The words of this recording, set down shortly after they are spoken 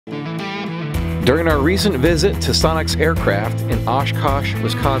During our recent visit to Sonex Aircraft in Oshkosh,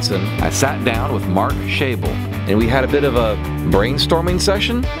 Wisconsin, I sat down with Mark Schaible, and we had a bit of a brainstorming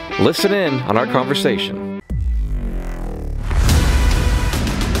session. Listen in on our conversation.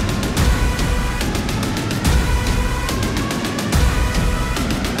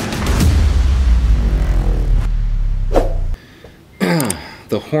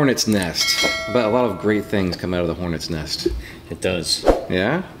 The hornet's nest. But a lot of great things come out of the hornet's nest. It does.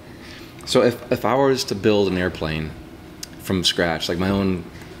 Yeah? So if I was to build an airplane from scratch, like my own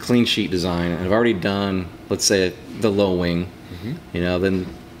clean sheet design, and I've already done, let's say, the low wing, you know, then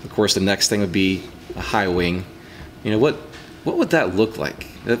of course the next thing would be a high wing. You know, what would that look like?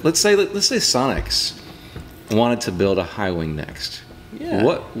 Let's say Sonex wanted to build a high wing next. Yeah.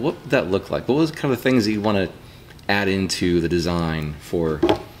 What would that look like? What was the kind of things that you want to add into the design for?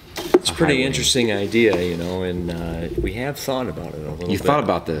 It's a pretty interesting idea, you know, and we have thought about it a little bit. You thought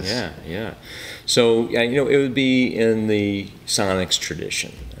about this? Yeah, yeah. So, you know, it would be in the Sonex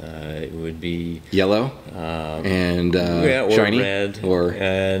tradition. It would be yellow and yeah, or shiny, red,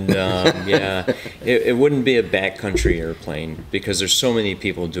 and yeah, it wouldn't be a backcountry airplane because there's so many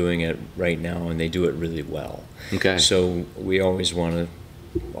people doing it right now, and they do it really well. Okay. So we always want to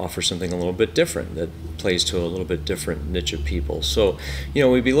offer something a little bit different that plays to a little bit different niche of people. So, you know,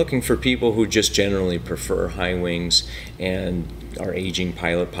 we'd be looking for people who just generally prefer high wings and our aging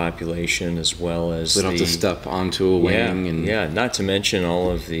pilot population, as well as they don't have to step onto a wing. Yeah, and yeah, not to mention all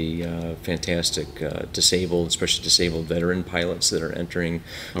of the fantastic disabled, especially disabled veteran pilots that are entering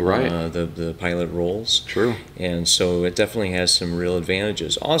the pilot roles. True. And so it definitely has some real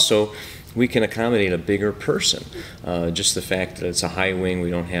advantages. Also, we can accommodate a bigger person. Just the fact that it's a high wing, we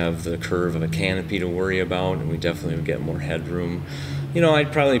don't have the curve of a canopy to worry about, and we definitely would get more headroom. You know,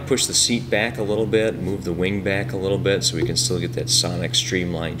 I'd probably push the seat back a little bit, move the wing back a little bit, so we can still get that Sonex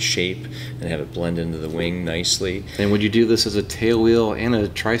streamlined shape and have it blend into the wing nicely. And would you do this as a tail wheel and a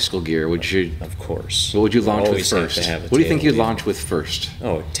tricycle gear? Would you? Of course. What would you launch with first? What do you think you'd wheel. launch with first?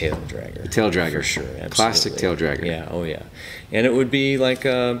 Oh, tail dragger. A tail dragger. For sure, absolutely. Classic tail dragger. Yeah, oh yeah. And it would be like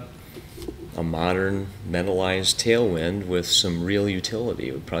a modern metallized tailwind with some real utility.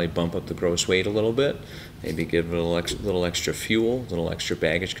 It would probably bump up the gross weight a little bit, maybe give it a little extra fuel, a little extra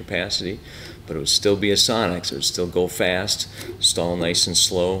baggage capacity, but it would still be a Sonex. It would still go fast, stall nice and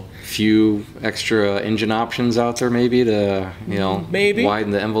slow. Few extra engine options out there, maybe to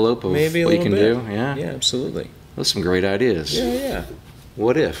widen the envelope of what you can do. Yeah, yeah, absolutely. Those are some great ideas. Yeah, yeah.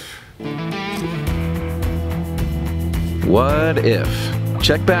 What if? What if?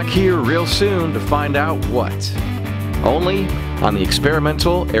 Check back here real soon to find out what. Only on the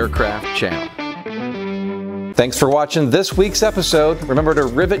Experimental Aircraft channel. Thanks for watching this week's episode. Remember to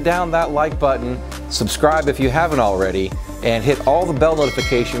rivet down that like button, subscribe if you haven't already, and hit all the bell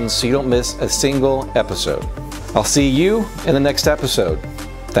notifications so you don't miss a single episode. I'll see you in the next episode.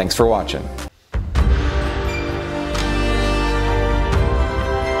 Thanks for watching.